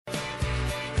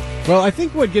Well, I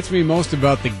think what gets me most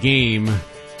about the game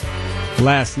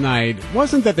last night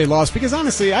wasn't that they lost, because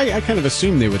honestly, I kind of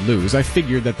assumed they would lose. I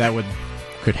figured that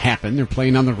could happen. They're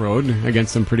playing on the road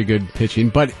against some pretty good pitching.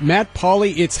 But Matt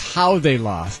Pauley, it's how they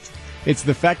lost. It's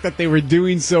the fact that they were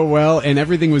doing so well and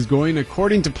everything was going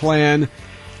according to plan,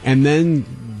 and then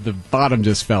the bottom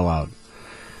just fell out.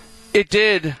 It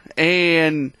did,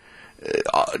 and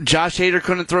Josh Hader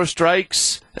couldn't throw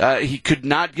strikes. He could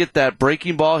not get that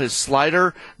breaking ball, his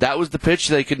slider. That was the pitch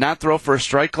they could not throw for a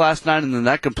strike last night, and then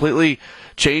that completely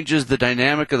changes the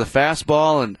dynamic of the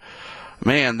fastball. And,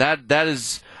 man, that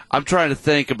is... I'm trying to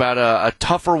think about a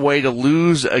tougher way to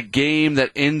lose a game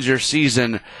that ends your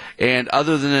season, and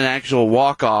other than an actual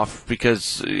walk-off,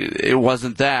 because it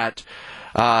wasn't that,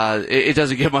 it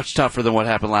doesn't get much tougher than what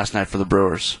happened last night for the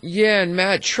Brewers. Yeah, and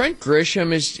Matt, Trent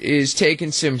Grisham is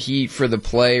taking some heat for the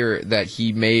play that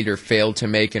he made or failed to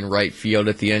make in right field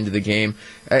at the end of the game.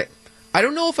 I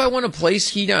don't know if I want to place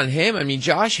heat on him. I mean,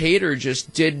 Josh Hader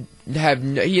just he had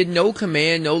no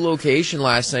command, no location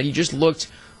last night. He just looked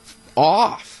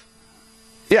off.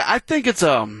 Yeah, I think it's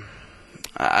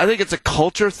a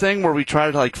culture thing where we try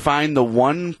to find the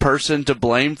one person to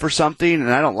blame for something,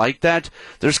 and I don't like that.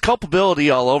 There's culpability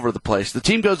all over the place. The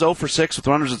team goes 0 for 6 with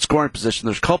runners in scoring position.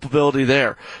 There's culpability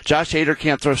there. Josh Hader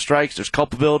can't throw strikes. There's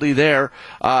culpability there.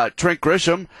 Trent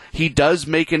Grisham, he does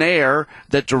make an error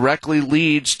that directly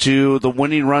leads to the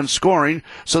winning run scoring,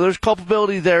 so there's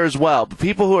culpability there as well. But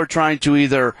people who are trying to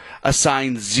either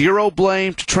assign 0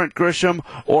 blame to Trent Grisham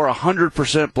or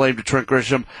 100% blame to Trent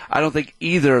Grisham, I don't think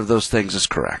either of those things is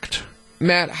correct.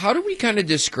 Matt, how do we kind of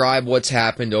describe what's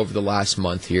happened over the last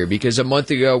month here? Because a month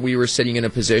ago we were sitting in a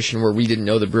position where we didn't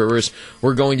know the Brewers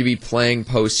were going to be playing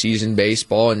postseason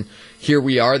baseball, and here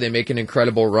we are. They make an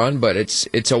incredible run, but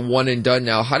it's a one and done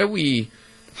now. How do we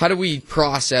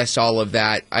process all of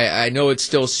that? I know it's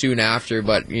still soon after,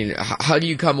 but how do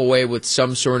you come away with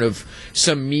some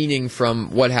meaning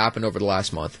from what happened over the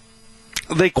last month?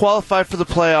 They qualified for the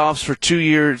playoffs for 2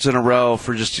 years in a row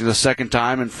for just the second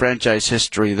time in franchise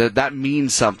history. That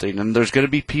means something, and there's going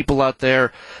to be people out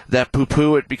there that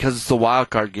poo-poo it because it's the wild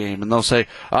card game, and they'll say,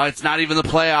 "Oh, it's not even the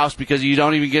playoffs because you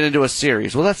don't even get into a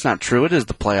series." Well, that's not true. It is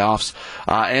the playoffs,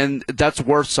 and that's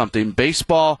worth something.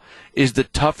 Baseball is the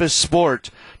toughest sport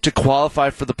to qualify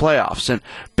for the playoffs, and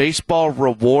baseball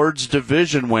rewards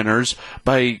division winners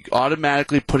by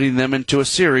automatically putting them into a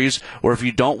series where if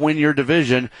you don't win your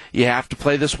division, you have to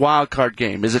play this wild card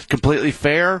game. Is it completely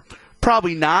fair?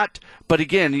 Probably not. But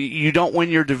again, you don't win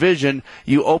your division,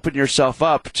 you open yourself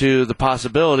up to the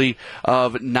possibility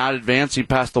of not advancing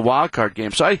past the wild card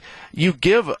game. So you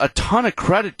give a ton of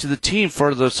credit to the team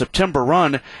for the September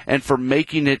run and for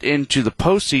making it into the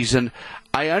postseason.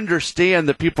 I understand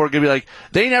that people are going to be like,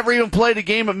 they never even played a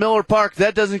game at Miller Park.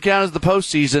 That doesn't count as the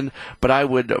postseason. But I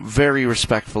would very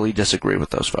respectfully disagree with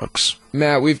those folks.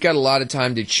 Matt, we've got a lot of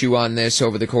time to chew on this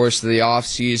over the course of the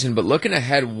offseason. But looking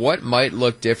ahead, what might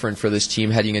look different for this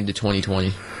team heading into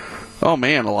 2020? Oh,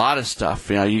 man, a lot of stuff.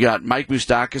 You got Mike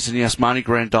Moustakas and Yasmani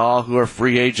Grandal, who are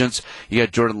free agents. You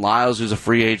got Jordan Lyles, who's a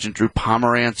free agent. Drew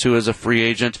Pomerantz, who is a free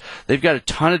agent. They've got a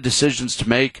ton of decisions to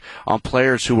make on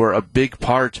players who were a big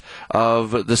part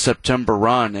of the September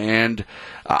run. And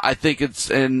I think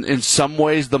it's in some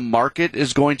ways the market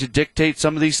is going to dictate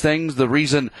some of these things. The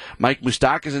reason Mike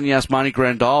Moustakas and Yasmani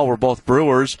Grandal were both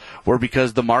Brewers were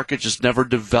because the market just never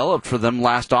developed for them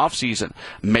last offseason.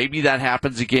 Maybe that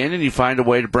happens again and you find a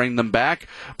way to bring them back.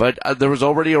 But there was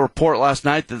already a report last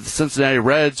night that the Cincinnati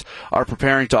Reds are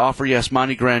preparing to offer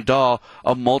Yasmani Grandal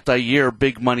a multi-year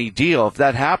big money deal. If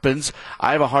that happens,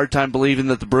 I have a hard time believing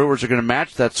that the Brewers are going to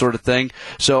match that sort of thing.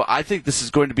 So I think this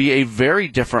is going to be a very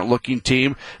different looking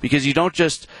team, because you don't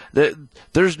just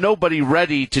there's nobody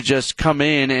ready to just come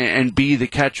in and be the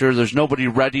catcher. There's nobody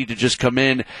ready to just come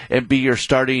in and be your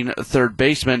starting third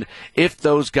baseman. If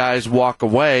those guys walk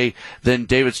away, then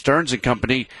David Stearns and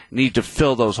company need to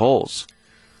fill those holes.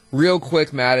 Real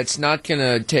quick, Matt, it's not going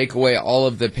to take away all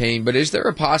of the pain, but is there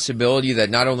a possibility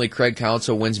that not only Craig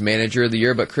Counsell wins Manager of the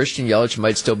Year, but Christian Yelich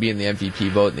might still be in the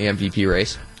MVP vote in the MVP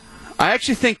race? I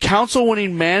actually think Counsell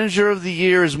winning Manager of the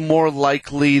Year is more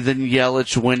likely than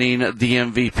Yelich winning the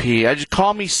MVP.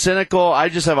 Call me cynical. I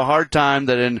just have a hard time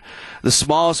that in the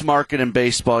smallest market in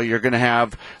baseball, you're going to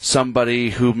have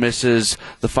somebody who misses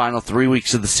the final 3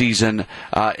 weeks of the season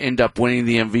end up winning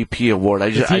the MVP award. I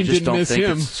just don't think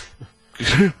it's...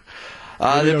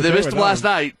 They missed him last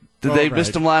night. They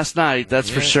missed him last night. That's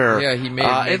for sure. Yeah, he made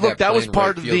and look, that was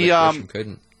part of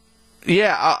the.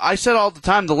 Yeah, I said all the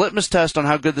time the litmus test on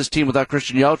how good this team without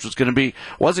Christian Yelich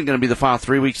wasn't going to be the final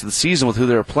 3 weeks of the season with who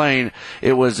they were playing.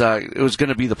 It was going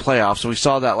to be the playoffs. So we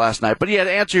saw that last night. But yeah,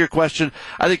 to answer your question,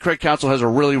 I think Craig Counsell has a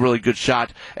really, really good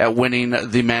shot at winning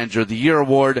the Manager of the Year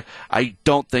award. I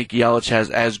don't think Yelich has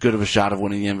as good of a shot of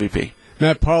winning the MVP.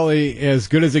 Matt Pauley, as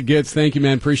good as it gets. Thank you,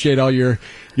 man. Appreciate all your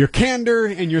candor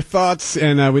and your thoughts,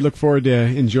 and we look forward to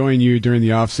enjoying you during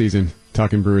the off season.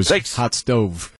 Talking Brewers. Thanks. Hot stove.